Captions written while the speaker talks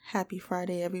Happy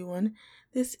Friday, everyone.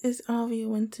 This is Alvia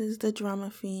Winters, the Drama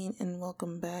Fiend, and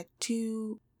welcome back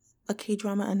to a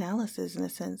K-drama analysis, in a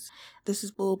sense.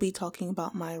 We'll be talking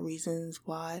about my reasons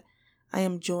why I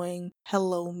am enjoying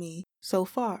Hello Me so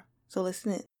far. So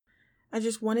listen in. I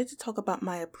just wanted to talk about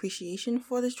my appreciation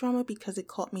for this drama because it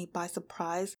caught me by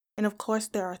surprise. And of course,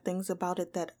 there are things about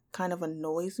it that kind of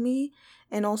annoys me.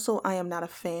 And also, I am not a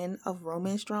fan of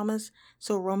romance dramas.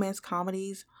 So romance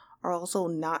comedies are also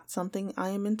not something I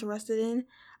am interested in.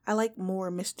 I like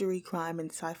more mystery, crime, and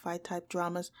sci-fi type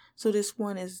dramas. So this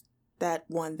one is that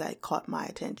one that caught my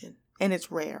attention. And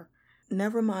it's rare.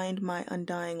 Never mind my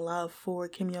undying love for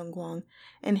Kim Young-gwang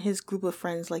and his group of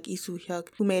friends like Lee Soo-hyuk,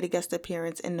 who made a guest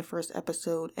appearance in the first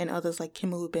episode, and others like Kim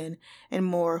Woo-bin and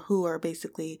more, who are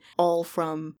basically all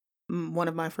from one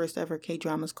of my first ever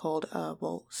K-dramas called,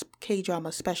 K-drama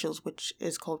specials, which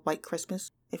is called White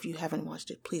Christmas. If you haven't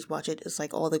watched it, please watch it. It's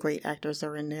like all the great actors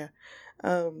are in there.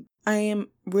 I am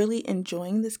really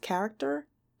enjoying this character,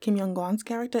 Kim Young-gwang's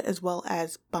character, as well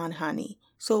as Ban Ha-nee.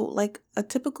 So, like a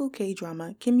typical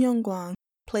K-drama, Kim Young-gwang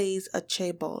plays a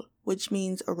chaebol, which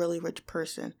means a really rich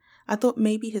person. I thought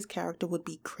maybe his character would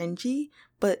be cringy,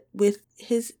 but with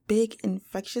his big,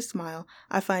 infectious smile,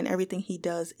 I find everything he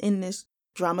does in this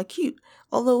drama cute.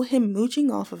 Although him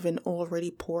mooching off of an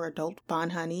already poor adult Ban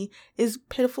Ha-nee is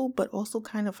pitiful but also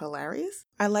kind of hilarious.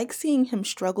 I like seeing him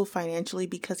struggle financially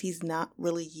because he's not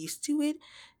really used to it,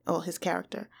 or his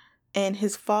character. And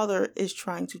his father is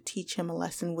trying to teach him a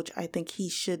lesson, which I think he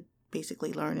should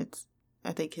basically learn.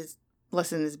 I think his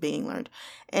lesson is being learned.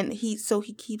 And he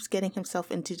keeps getting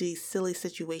himself into these silly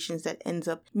situations that ends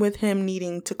up with him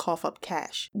needing to cough up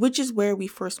cash, which is where we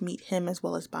first meet him as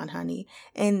well as Ban Ha-nee.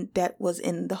 And that was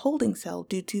in the holding cell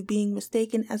due to being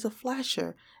mistaken as a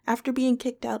flasher after being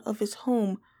kicked out of his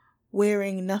home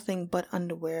wearing nothing but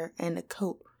underwear and a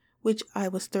coat, which I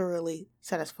was thoroughly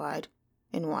satisfied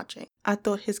in watching. I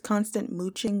thought his constant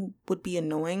mooching would be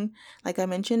annoying, like I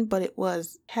mentioned, but it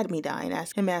had me dying.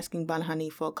 Him asking Ban Ha-nee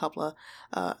for a couple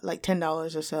of, like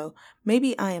 $10 or so.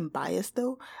 Maybe I am biased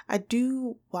though. I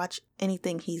do watch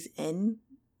anything he's in.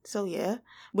 So yeah,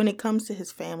 when it comes to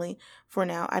his family, for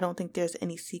now, I don't think there's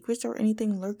any secrets or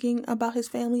anything lurking about his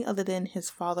family other than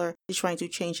his father is trying to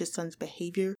change his son's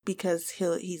behavior because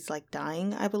he's like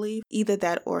dying, I believe. Either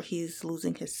that or he's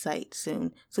losing his sight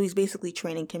soon. So he's basically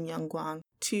training Kim Young-gwang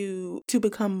to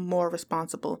become more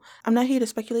responsible. I'm not here to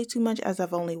speculate too much as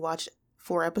I've only watched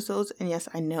 4 episodes. And yes,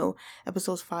 I know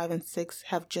episodes 5 and 6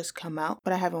 have just come out,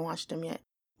 but I haven't watched them yet.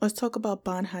 Let's talk about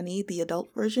Ban Ha-nee, the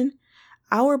adult version.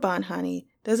 Our Ban Ha-nee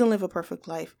doesn't live a perfect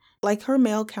life. Like her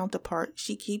male counterpart,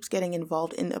 she keeps getting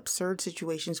involved in absurd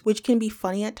situations, which can be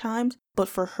funny at times, but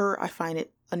for her, I find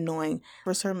it annoying.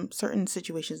 For certain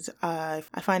situations, I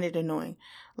find it annoying.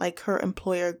 Like her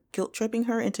employer guilt-tripping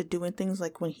her into doing things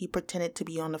like when he pretended to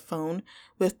be on the phone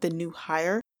with the new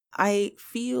hire. I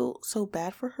feel so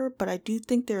bad for her, but I do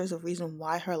think there is a reason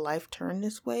why her life turned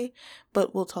this way,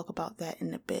 but we'll talk about that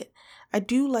in a bit. I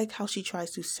do like how she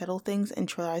tries to settle things and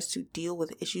tries to deal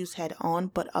with issues head on,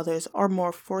 but others are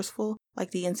more forceful,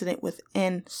 like the incident with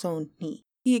An So-nee.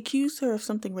 He accused her of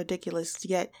something ridiculous,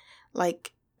 yet,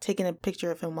 like taking a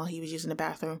picture of him while he was using the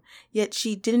bathroom, yet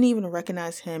she didn't even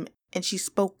recognize him, and she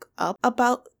spoke up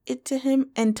about it to him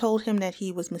and told him that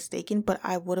he was mistaken, but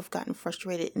I would have gotten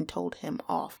frustrated and told him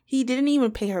off. He didn't even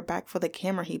pay her back for the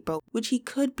camera he broke, which he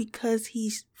could because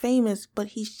he's famous, but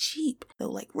he's cheap,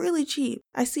 though, like really cheap.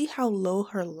 I see how low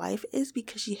her life is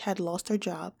because she had lost her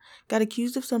job, got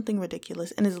accused of something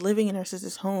ridiculous, and is living in her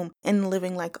sister's home and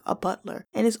living like a butler,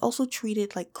 and is also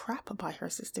treated like crap by her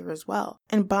sister as well.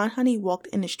 And Ban Ha-nee walked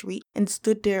in the street and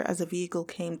stood there as a vehicle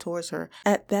came towards her.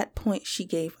 At that point, she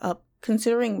gave up,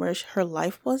 considering where her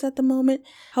life was at the moment.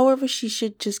 However, she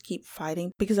should just keep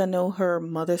fighting because I know her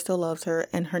mother still loves her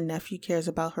and her nephew cares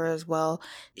about her as well.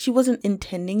 She wasn't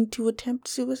intending to attempt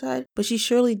suicide, but she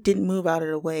surely didn't move out of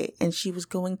the way, and she was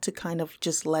going to kind of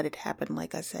just let it happen,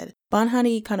 like I said. Ban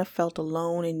Ha-nee kind of felt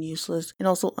alone and useless and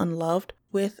also unloved,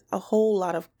 with a whole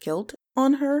lot of guilt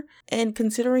on her. And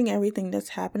considering everything that's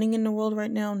happening in the world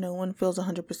right now, no one feels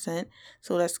 100%,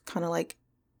 so that's kind of like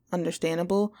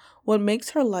understandable. What makes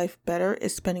her life better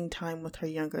is spending time with her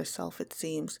younger self, it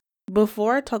seems.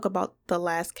 Before I talk about the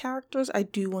last characters, I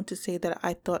do want to say that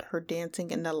I thought her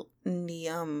dancing in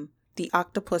the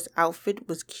octopus outfit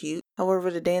was cute.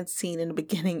 However, the dance scene in the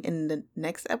beginning in the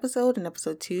next episode, in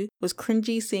episode 2, was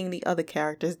cringy seeing the other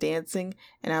characters dancing,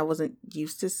 and I wasn't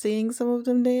used to seeing some of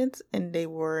them dance, and they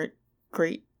weren't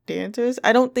great dancers.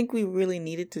 I don't think we really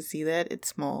needed to see that. It's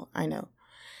small, I know.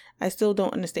 I still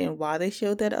don't understand why they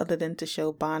showed that other than to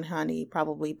show Ban Ha-nee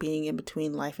probably being in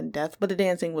between life and death, but the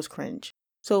dancing was cringe.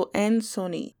 So,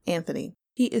 Anthony,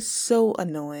 he is so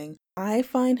annoying. I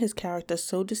find his character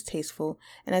so distasteful,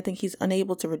 and I think he's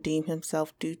unable to redeem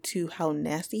himself due to how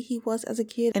nasty he was as a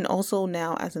kid and also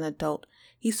now as an adult.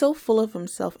 He's so full of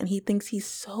himself and he thinks he's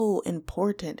so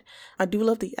important. I do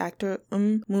love the actor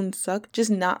Moon-suk,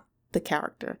 just not the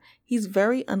character. He's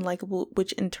very unlikable,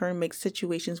 which in turn makes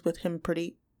situations with him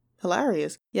pretty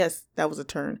hilarious. Yes, that was a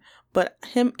turn. But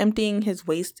him emptying his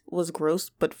waist was gross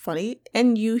but funny.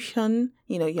 And Yoo-hyun,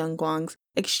 Young-gwang's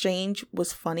exchange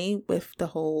was funny with the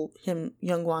whole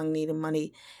Young-gwang needing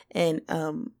money and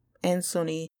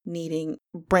Sony needing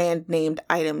brand named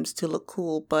items to look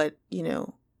cool, but he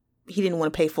didn't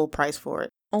want to pay full price for it.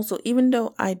 Also, even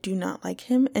though I do not like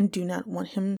him and do not want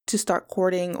him to start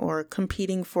courting or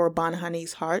competing for Ban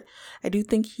Hani's heart, I do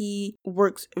think he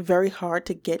works very hard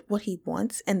to get what he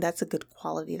wants, and that's a good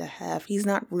quality to have. He's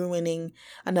not ruining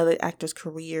another actor's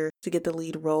career to get the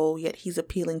lead role, yet he's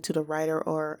appealing to the writer,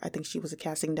 or I think she was a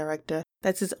casting director.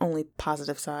 That's his only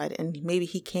positive side, and maybe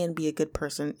he can be a good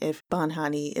person if Ban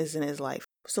Hani is in his life.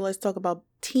 So let's talk about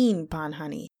teen Ban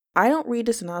Hani. I don't read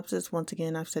the synopsis. Once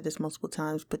again, I've said this multiple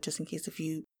times, but just in case if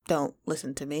you don't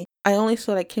listen to me. I only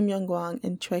saw that Kim Young-gwang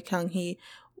and Choi Kang-hee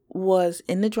was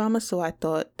in the drama, so I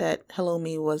thought that Hello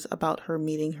Me was about her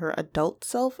meeting her adult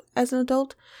self as an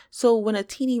adult. So when a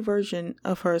teeny version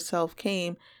of herself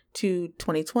came to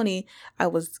 2020, I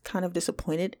was kind of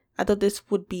disappointed. I thought this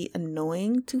would be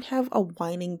annoying to have a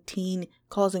whining teen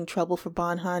causing trouble for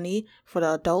Ban Hani, for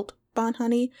the adult Ban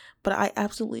Hani, but I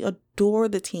absolutely adore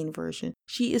the teen version.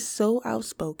 She is so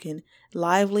outspoken,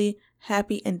 lively,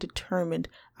 happy, and determined.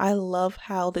 I love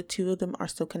how the two of them are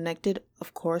so connected.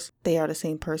 Of course, they are the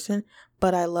same person,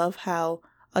 but I love how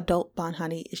adult Ban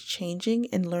Hani is changing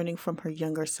and learning from her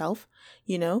younger self.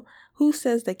 Who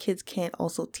says that kids can't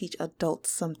also teach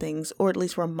adults some things, or at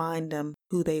least remind them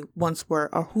who they once were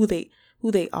or who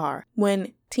they are?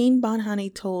 When teen Ban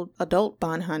Hani told adult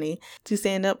Ban Hani to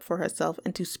stand up for herself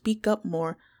and to speak up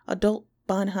more, adult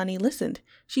Ban Hani listened.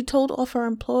 She told off her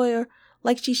employer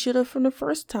like she should have from the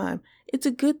first time. It's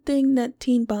a good thing that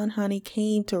teen Ban Hani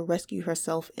came to rescue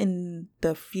herself in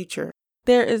the future.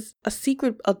 There is a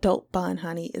secret adult Ban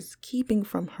Hani is keeping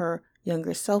from her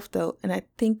younger self though, and I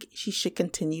think she should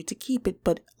continue to keep it,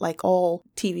 but like all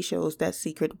TV shows, that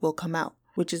secret will come out,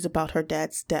 which is about her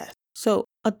dad's death. So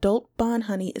adult Ban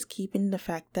Hani is keeping the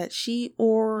fact that she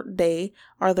or they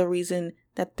are the reason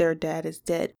that their dad is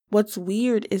dead. What's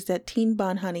weird is that teen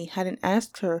Ban Hani hadn't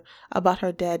asked her about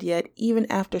her dad yet, even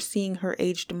after seeing her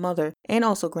aged mother and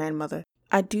also grandmother.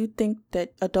 I do think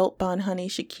that adult Ban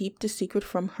Hani should keep the secret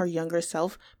from her younger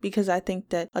self, because I think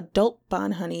that adult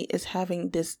Ban Hani is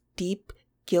having this deep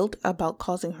guilt about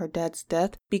causing her dad's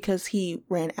death because he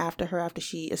ran after her after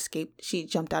she escaped. She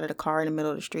jumped out of the car in the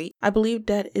middle of the street. I believe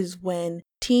that is when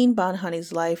teen Ban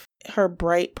Hani's life, her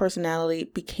bright personality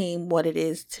became what it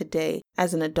is today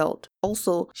as an adult.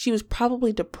 Also, she was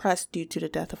probably depressed due to the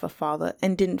death of her father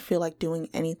and didn't feel like doing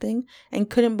anything and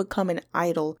couldn't become an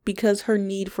idol because her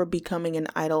need for becoming an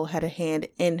idol had a hand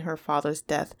in her father's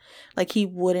death. Like, he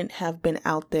wouldn't have been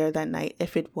out there that night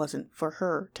if it wasn't for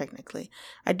her, technically.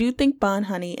 I do think Ban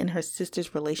Hani and her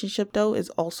sister's relationship, though,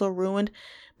 is also ruined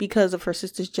because of her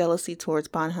sister's jealousy towards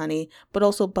Ban Hani, but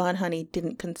also Ban Hani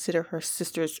didn't consider her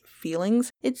sister's feelings,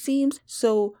 it seems.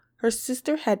 So her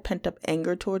sister had pent up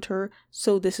anger toward her,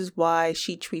 so this is why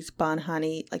she treats Ban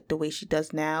Hani like the way she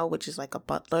does now, which is like a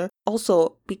butler.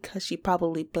 Also, because she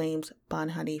probably blames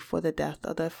Ban Hani for the death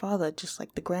of their father, just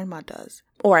like the grandma does.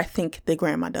 Or I think the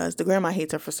grandma does. The grandma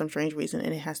hates her for some strange reason,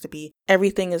 and it has to be,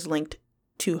 everything is linked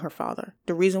to her father.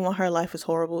 The reason why her life is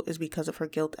horrible is because of her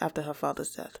guilt after her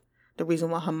father's death. The reason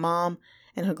why her mom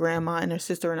and her grandma and her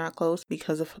sister are not close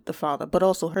because of the father. But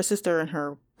also her sister and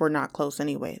her were not close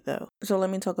anyway, though. So let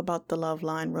me talk about the love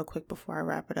line real quick before I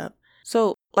wrap it up.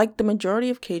 So like the majority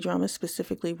of K-dramas,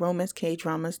 specifically romance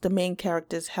K-dramas, the main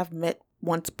characters have met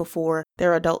once before,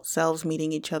 their adult selves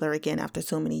meeting each other again after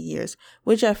so many years,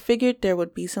 which I figured there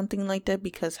would be something like that,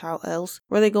 because how else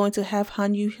were they going to have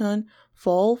Han Yoo-hyun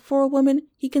fall for a woman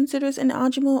he considers an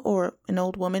Ajumma or an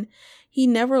old woman? He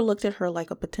never looked at her like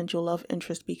a potential love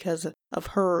interest because of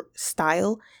her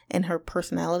style and her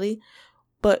personality,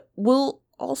 but we'll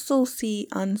also see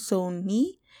An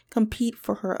So-ni compete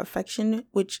for her affection,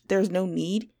 which there's no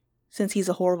need since he's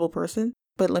a horrible person.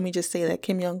 But let me just say that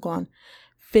Kim Young-gwang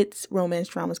fits romance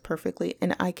dramas perfectly,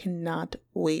 and I cannot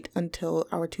wait until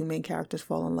our two main characters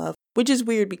fall in love, which is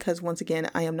weird because, once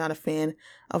again, I am not a fan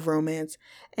of romance,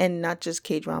 and not just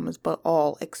K-dramas, but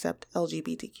all except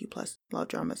LGBTQ plus love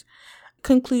dramas.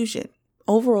 Conclusion.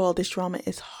 Overall, this drama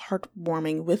is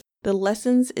heartwarming with The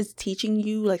lessons it's teaching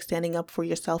you, like standing up for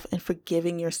yourself and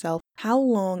forgiving yourself. How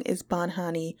long is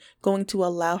Banhani going to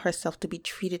allow herself to be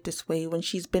treated this way when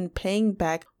she's been paying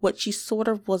back what she sort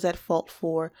of was at fault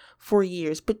for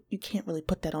years? But you can't really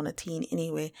put that on a teen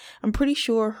anyway. I'm pretty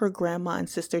sure her grandma and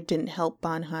sister didn't help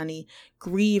Banhani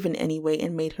grieve in any way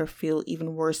and made her feel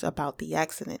even worse about the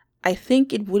accident. I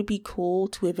think it would be cool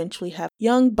to eventually have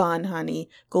young Banhani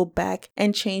go back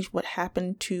and change what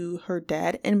happened to her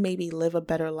dad and maybe live a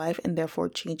better life and therefore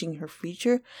changing her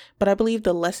future. But I believe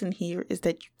the lesson here is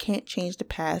that you can't change the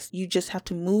past. You just have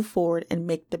to move forward and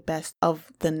make the best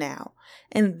of the now.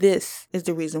 And this is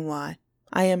the reason why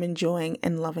I am enjoying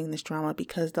and loving this drama,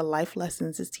 because the life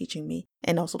lessons it's teaching me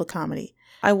and also the comedy.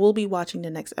 I will be watching the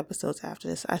next episodes after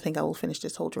this. I think I will finish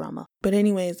this whole drama. But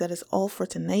anyways, that is all for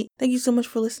tonight. Thank you so much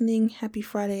for listening. Happy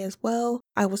Friday as well.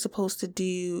 I was supposed to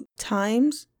do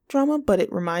Times drama, but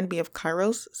it reminded me of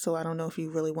Kairos. So I don't know if you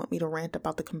really want me to rant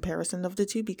about the comparison of the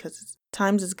two, because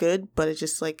Times is good, but it's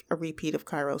just like a repeat of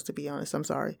Kairos, to be honest. I'm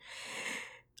sorry.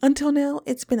 Until now,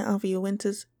 it's been Alvia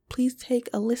Winters. Please take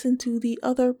a listen to the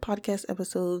other podcast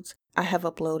episodes I have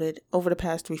uploaded over the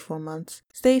past 3-4 months.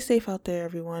 Stay safe out there,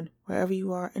 everyone, wherever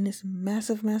you are in this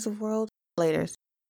massive, massive world. Laters.